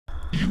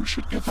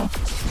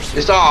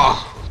¡Listo!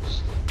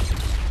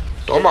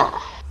 Toma.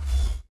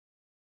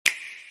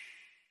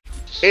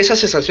 Esa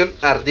sensación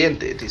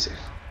ardiente, dice.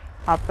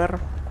 Ah, perro.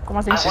 ¿Cómo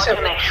así? Sí, se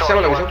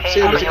llama la misión.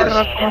 Sígueme, sígueme.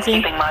 ¿Cómo así?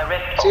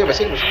 Sígueme.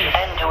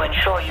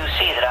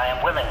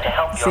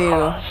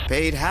 Sigo.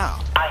 Paid how?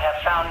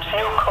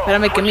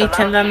 Espérame que me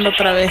echan dando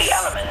otra vez.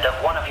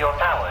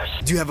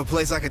 Do you have a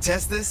place I could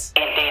test this?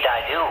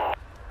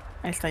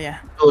 Ahí está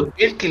ya.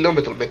 2000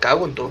 kilómetros, me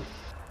cago en todo.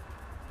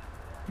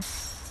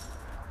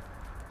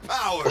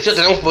 O sea,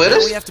 ¿tenemos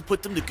poderes?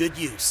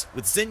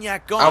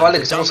 Ah, vale,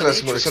 que estamos en la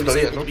simulación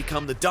todavía, ¿no?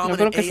 Yo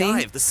creo que sí.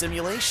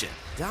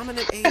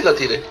 La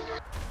tiré.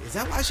 Is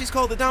that why she's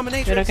called the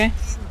dominatrix? ¿Pero qué?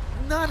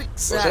 Not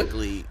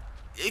exactly.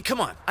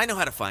 Come on, I know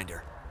how to find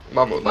her.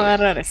 Vamos, Voy a vale.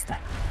 agarrar esta.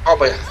 Vamos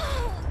para allá.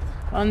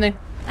 ¿Dónde?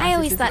 I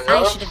always thought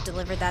I should have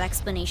delivered that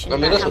explanation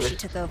about how she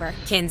took over.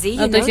 Kinsey,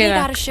 No you te know they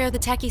llega. gotta share the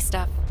techie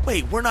stuff.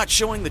 Wait, we're not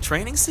showing the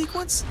training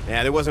sequence?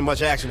 Yeah, there wasn't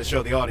much action to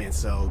show the audience,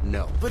 so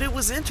no. But it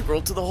was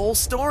integral to the whole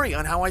story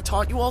on how I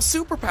taught you all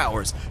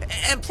superpowers.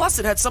 And plus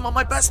it had some of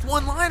my best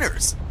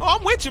one-liners. Oh,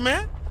 I'm with you,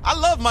 man. I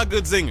love my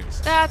good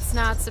zingers. That's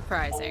not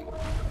surprising.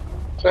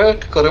 Que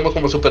corremos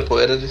como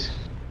superpoderes, dice.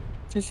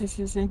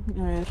 Sí.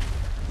 A ver.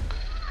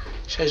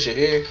 Ya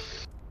llegué.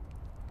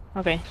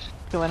 Ok,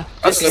 qué bueno.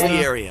 This is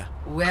the area.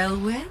 Well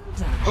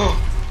done. ¡Oh!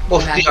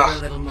 Back a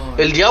 ¡Hostia! little more.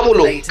 ¡El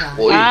diablo! Later.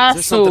 Uy, Ah, Is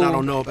there something I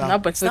don't know about?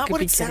 No, pues It's not qué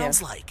what it pinche sounds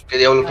diablo. like. qué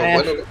diablo A tan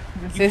ver. bueno,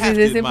 ¿no? Sí, have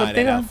to admire that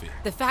contigo. outfit.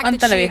 The fact Cuéntale,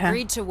 that she vieja.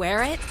 agreed to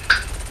wear it,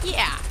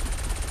 yeah,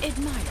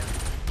 admire.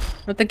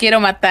 No te quiero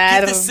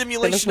matar. Get the Te lo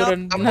simulation juro.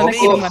 up. No la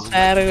quiero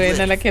matar, güey.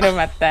 No la quiero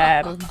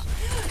matar.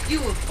 You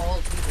of all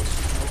people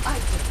should know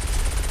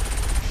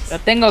I Lo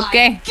tengo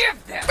que. give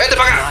them. ¡Vete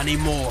para acá! Not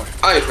anymore.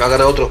 ¡Ay!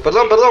 Agarré otro.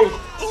 Perdón.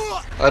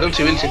 Agarré un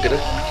civil sin querer.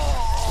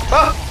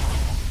 ¡Ah!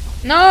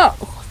 ¡No!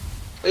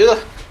 ¡Ayuda!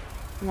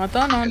 ¿Te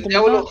mató? No, ¡El te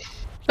diablo! mató.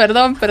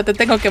 Perdón, pero te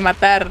tengo que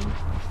matar.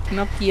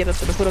 No quiero,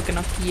 te lo juro que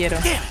no quiero.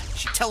 Damn it,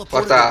 she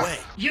teleported Basta. away.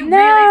 You No,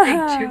 really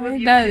think two of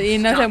you no, can y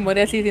no se stop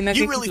muere me? así, sino que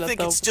You really think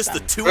explotó. it's just the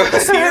puta. two of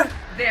us here?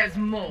 There's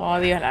more.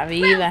 Odio la Well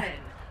vida. then,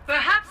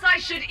 perhaps I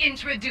should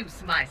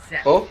introduce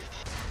myself. ¡Oh!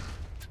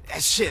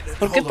 Shit.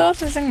 ¿Por qué hold on. todos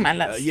se hacen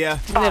malas? Yeah.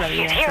 Odio la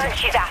vida.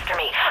 She's after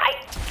me.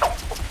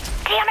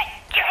 Damn it!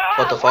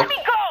 What the fuck?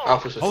 Ah,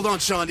 pues Hold on,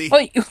 Shondi.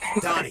 ¡Uy!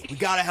 Donnie, we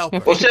gotta help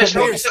her. O sea,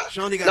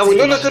 Shondi got la taken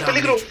winona by está the en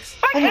peligro.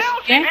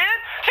 dominatrix. ¿Qué?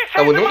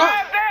 ¿La winona?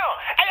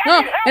 No,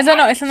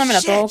 esa no me la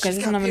Shit, toques, she's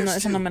esa got no me Pierce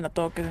la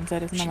toques, en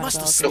serio, esa She no me la must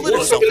have toques. split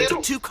herself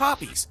into two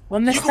copies.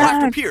 ¿Dónde You go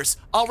after está? Pierce.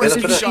 I'll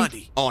rescue Espera.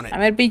 Shondi. On it. A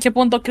ver, pinche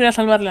punto, quiero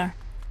salvarla.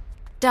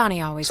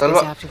 Donnie always goes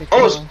Salva. after the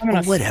Vamos. girl.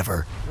 Vámonos.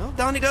 Whatever. Well,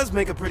 Donnie does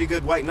make a pretty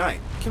good white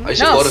knight. Can Ahí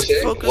se No. corre,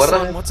 focus guarda.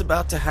 on what's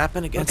about to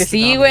happen against Porque the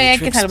sí, güey, hay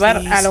que dominatrix, salvar a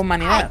please? la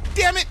humanidad.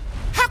 Damn it!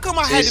 How come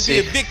I had to Sí,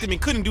 be sí. a victim and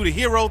couldn't do the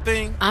hero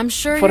thing? I'm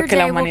sure your Porque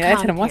la day will humanidad es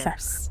come, hermosa.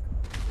 Pierce.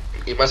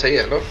 Y más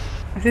allá, ¿no?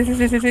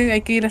 Sí,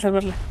 hay que ir a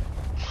salvarla.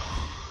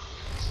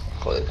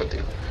 Joder,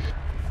 contigo.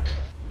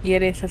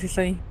 Quieres, así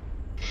soy.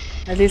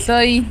 Así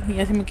soy y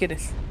así me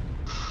quieres.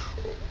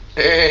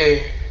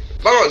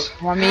 ¡Vamos!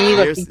 Como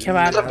amigo, Here's- pinche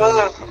vato.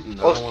 ¡Atrapada!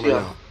 No,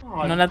 ¡Hostia!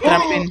 No la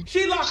atrapen.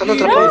 She lost Son me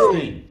atrapados.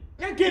 this thing.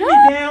 Now get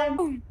me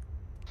down.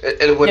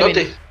 El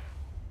buenote.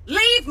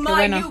 Leave my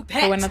bueno, new qué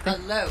pet buenote.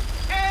 alone.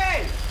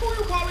 Hey, who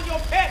you calling your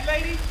pet,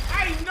 lady?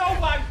 I ain't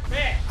nobody's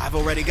pet. I've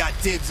already got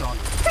dibs on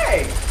her.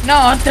 Hey,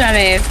 No, otra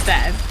de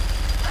estas.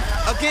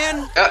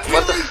 Again? Ah,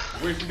 mata.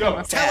 where'd you go?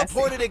 O sea, sí.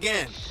 Teleported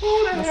again. Who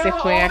the No hell se are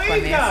juega all con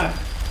these eso.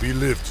 guys? We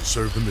live to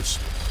serve the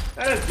mission.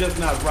 That's just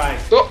not right.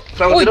 No,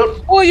 Uy,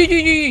 francotirón.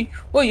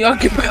 uy,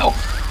 qué pedo.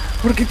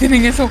 ¿Por qué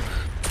tienen eso?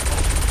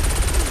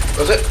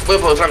 No sé, voy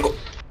por Franco.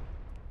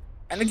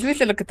 Alex,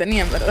 viste lo que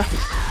tenían, ¿verdad?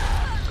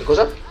 ¿Qué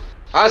cosa?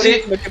 Ah,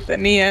 sí. Lo que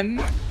tenían.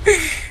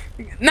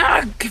 No,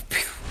 qué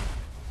pedo.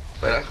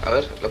 Espera, a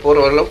ver, ¿le puedo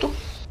robar el auto?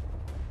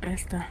 Ahí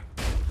está.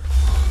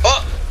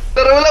 ¡Oh!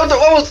 ¡Le robé el auto!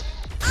 ¡Vamos!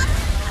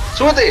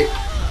 ¡Súbete!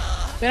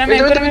 Espérame.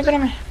 Está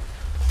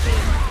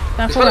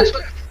Espera, fuera.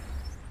 espera.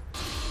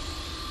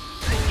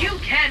 You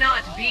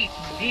cannot beat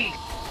me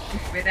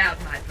without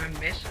my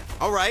permission.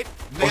 All right.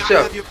 May I Hostia.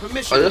 have your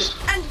permission? Adiós.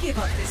 And give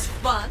up this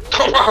fun?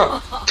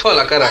 ¡Toma! Toda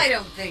la cara. I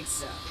don't think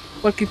so.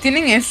 Porque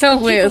tienen eso,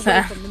 güey, o Keep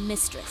away sea. from the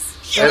mistress.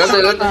 Adelante,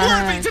 adelante.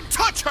 Worthy to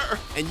touch her.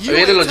 And you Ahí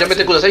vienen los ain't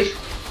Yamete touching Kudasai.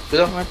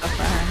 Cuidado. What the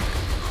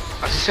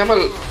fuck. Así se llaman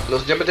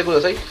los Yamete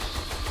Kudasai.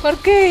 ¿Por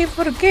qué?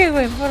 ¿Por qué,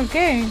 güey? ¿Por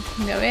qué?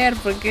 A ver,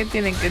 ¿por qué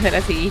tienen que ser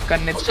así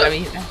con nuestra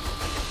vida?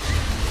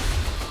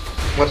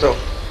 Muerto.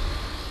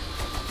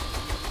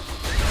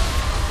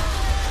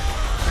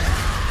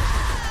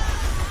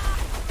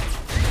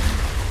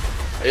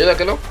 Ayuda,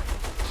 que no.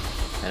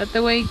 Espérate,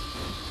 güey.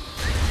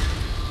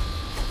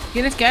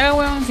 ¿Quieres que haga,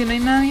 weón? Si no hay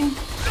nadie.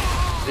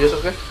 ¿Y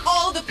eso qué?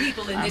 All the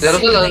people in this ¿De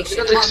dónde la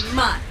simulation Matrix? are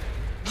mine.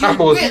 You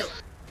Vamos. will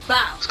bow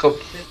Es como-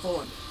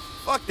 before me.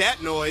 Fuck that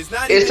noise.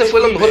 Not Este even fue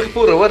lo if we mejor que made.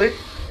 pude robar,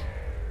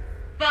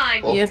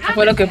 Fine. Y esto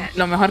fue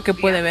lo mejor que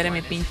pude ver en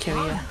mi pinche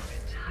vida.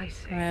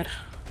 A ver.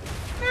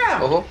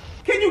 Now, Ojo.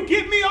 can you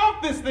get me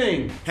off this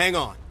thing? Hang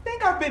on. I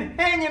think I've been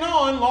hanging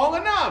on long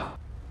enough.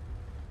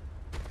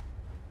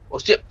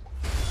 Hostia.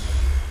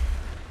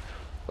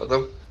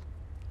 Perdón.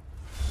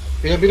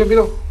 Mira, mira,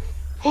 mira.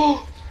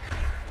 ¡Oh!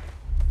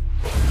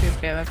 ¿Qué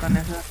pedo con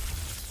eso?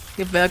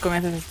 ¿Qué pedo con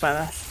esas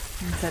espadas?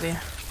 En serio.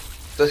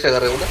 Entonces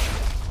agarré una.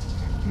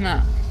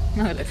 No,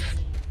 no gracias.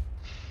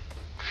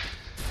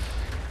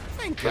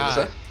 Thank ¿Dónde God.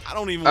 está? I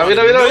don't even Ah, want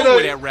mira, to mira, know mira.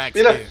 where that rack's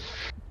Mira. been.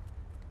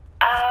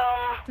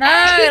 No,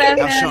 Now,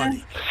 gracias.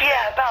 Shawnee,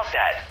 Yeah, about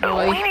that.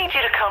 Boy. We need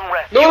you to come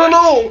rescue No, no, us.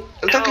 no.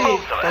 El tanque. No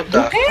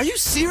está. are you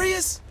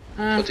serious?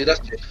 Ah, Lo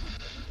tiraste.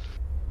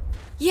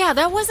 Yeah,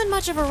 that wasn't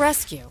much of a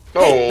rescue.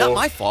 Hey, not No.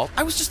 my fault.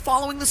 I was just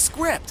following the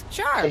script.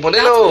 Sure, that's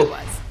Componelo. what it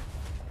was.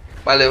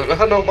 Vale,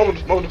 mejor no.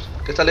 Vámonos, vámonos.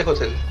 Que está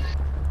lejos el...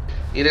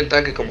 Ir en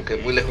tanque como que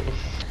muy lejos, ¿no?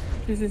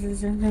 sí, sí, sí,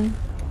 sí, sí.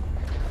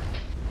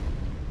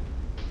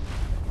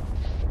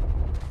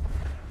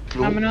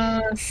 Plum.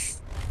 Vámonos.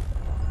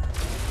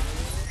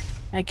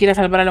 Hay que ir a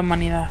salvar a la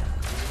humanidad.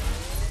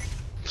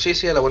 Sí,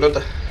 sí, a la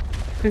buenota.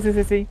 Sí, sí,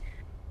 sí, sí.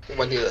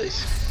 Humanidad,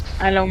 dice.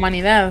 A la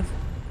humanidad.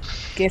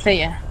 ¿Qué es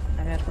ella?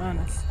 A ver,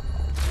 vámonos.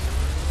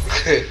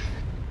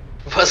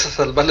 ¿Vas a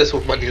salvarle su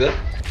humanidad?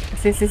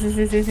 Sí, sí, sí,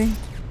 sí, sí, sí.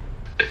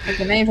 Para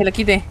que nadie se la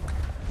quite.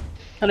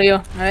 Solo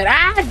yo. A ver,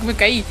 ¡ah! Me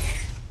caí.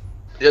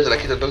 Yo te la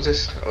quito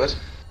entonces. A ver.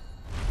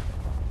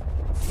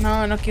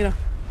 No, no quiero.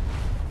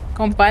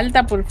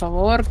 Compalta, por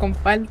favor,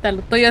 compalta.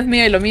 Lo tuyo es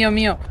mío y lo mío,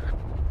 mío.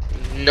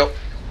 No.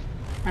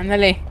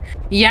 Ándale.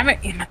 Y ya me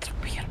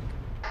atropellaron.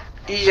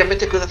 Y ya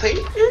mete cosas ahí.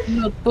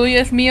 Lo tuyo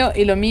es mío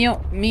y lo mío,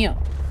 mío.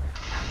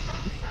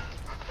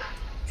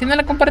 Si no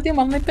la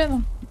compartimos, no hay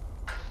pedo.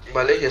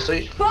 Vale, ya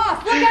estoy.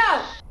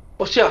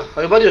 Hostia,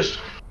 hay varios.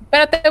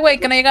 Espérate, güey,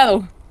 que no ha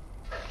llegado.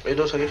 Hay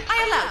dos aquí. I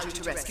allowed you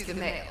to rescue the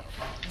mail.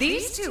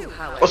 These two,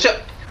 however,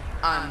 Hostia.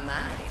 are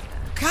mine.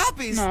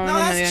 Copies? No, No, no me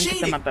that's digan que te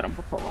cheating. mataron,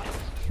 por favor.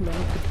 Lo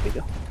único que te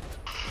pido.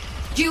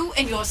 You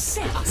and your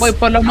sins. Voy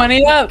por la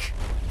humanidad.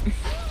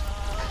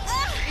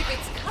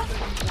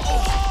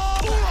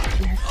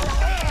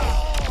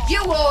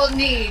 You all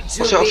need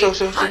to Hostia, be hostia,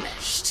 hostia, hostia.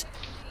 punished.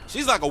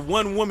 She's like a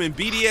one-woman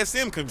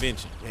BDSM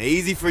convention. Yeah,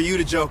 easy for you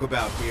to joke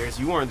about, Pierce.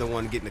 You weren't the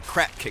one getting the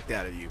crap kicked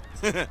out of you.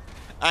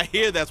 I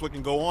hear that's what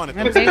can go on at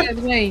Me this. pegas,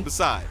 güey.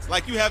 Besides,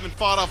 like you haven't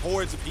fought off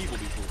hordes of people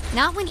before.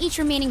 Not when each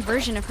remaining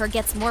version of her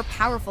gets more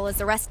powerful as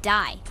the rest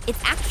die.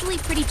 It's actually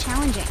pretty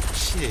challenging.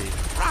 Shit,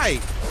 right.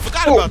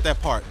 Forgot Oh. about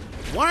that part.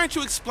 Why aren't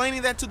you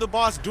explaining that to the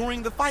boss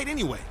during the fight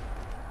anyway?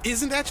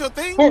 Isn't that your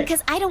thing? Oh.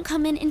 Because I don't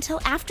come in until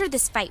after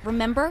this fight,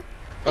 remember?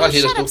 Ah,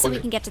 sí, Shut eres up tú, so we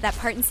coño. can get to that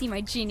part and see my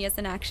genius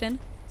in action.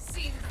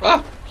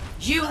 Ah,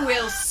 You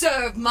will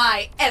serve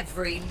my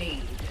every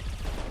need.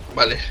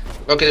 vale.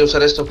 No quería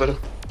usar esto, pero...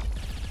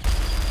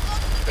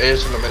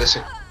 Ellos se lo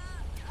merecen.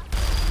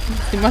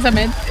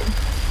 Lastimosamente.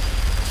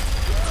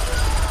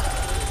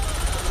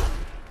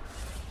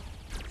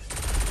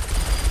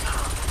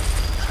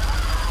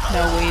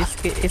 No, güey,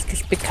 es que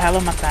es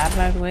pecado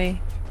matarlas, güey.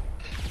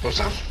 O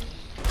sea...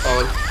 Ah,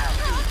 vale.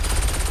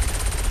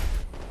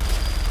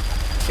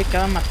 Es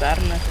pecado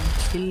matarlas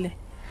en Chile.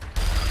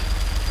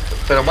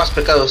 Pero más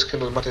pecados que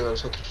nos maten a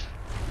nosotros.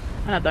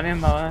 Bueno,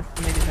 también va,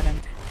 es muy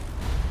diferente.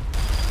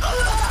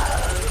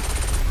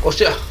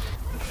 Hostia.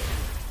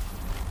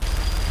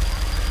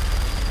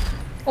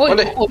 ¡Uy,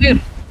 Vale.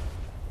 joder!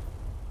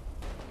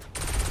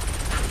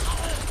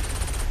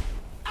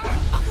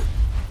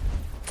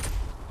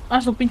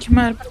 Ah, su pinche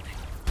madre.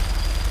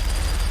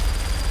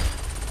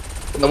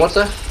 ¿Una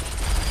muerta?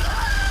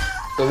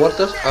 ¿Dos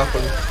muertas? Ah,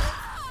 pues...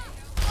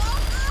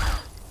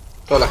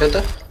 ¿Toda la gente?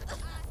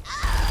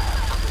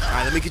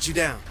 Alright, let me get you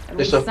down. At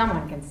least least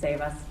someone can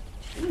save us.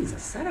 Jesus, I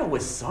said I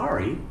was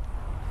sorry.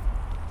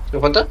 ¿Me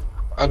falta?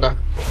 Anda.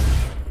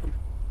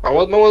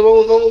 Vamos, vamos,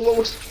 vamos, vamos,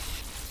 vamos.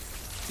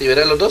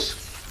 ¿Liberé a los dos?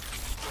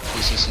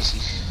 Sí, sí, sí, sí.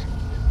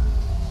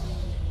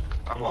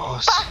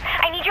 Vamos. Boss,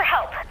 I need your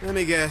help. Let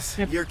me guess.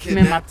 You're Me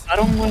kidnapped.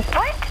 mataron, güey.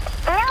 What?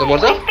 ¿Te No,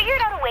 muerto? I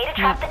figured out a way to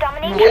trap the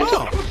domination.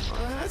 Oh,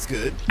 that's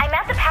good. I'm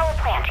at the power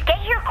plant. Get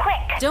here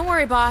quick. Don't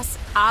worry, boss.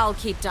 I'll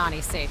keep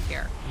Donnie safe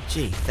here.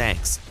 Gee,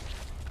 thanks.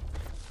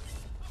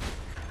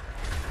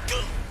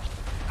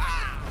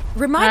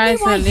 Remind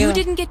me why salió. you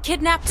didn't get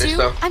kidnapped too?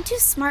 Listo. I'm too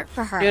smart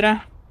for her. ¿Y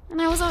ahora?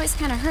 And I was always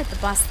kind of hurt the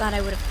boss thought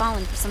I would have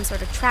fallen for some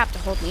sort of trap to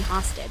hold me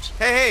hostage.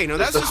 Hey, no,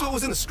 that's just what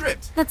was in the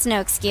script. That's no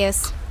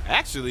excuse.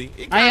 Actually,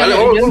 it Ay, Vale, ay,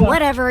 vamos, yo- vamos.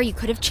 Whatever, you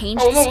could have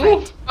changed Oh, the no, no.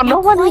 script. Por la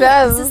Now quiet,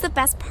 humanidad. this is the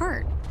best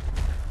part.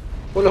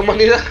 Por la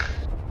humanidad.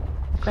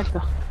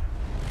 Exacto.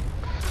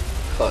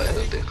 Joder,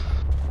 no, tío.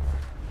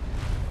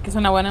 Que es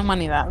una buena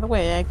humanidad,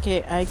 güey.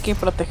 Hay que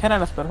proteger a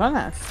las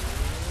personas.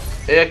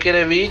 Ella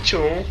quiere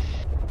bicho.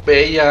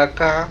 Bella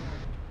acá.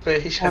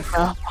 Bella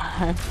acá.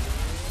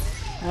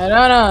 A ver,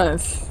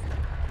 vámonos.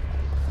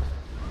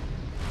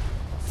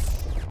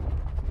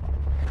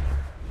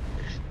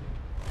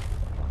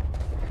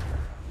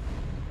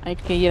 Hay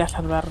que ir a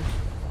salvar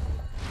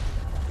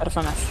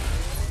personas.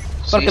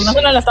 Porque Sí, no sí.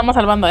 solo la estamos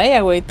salvando a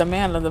ella, güey,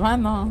 también a los demás,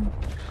 ¿no?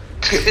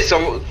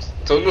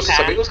 Son nuestros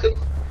amigos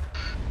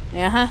que...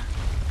 Ajá.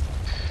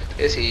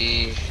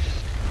 Sí.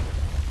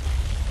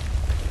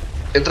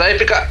 Entrada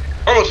épica.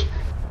 Vamos.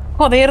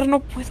 Joder, no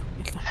puedo.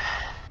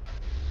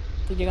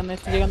 estoy llegando,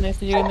 estoy llegando,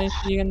 estoy llegando,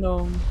 estoy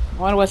llegando.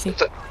 O algo así.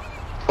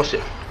 O sea,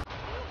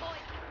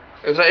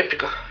 es la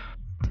épica.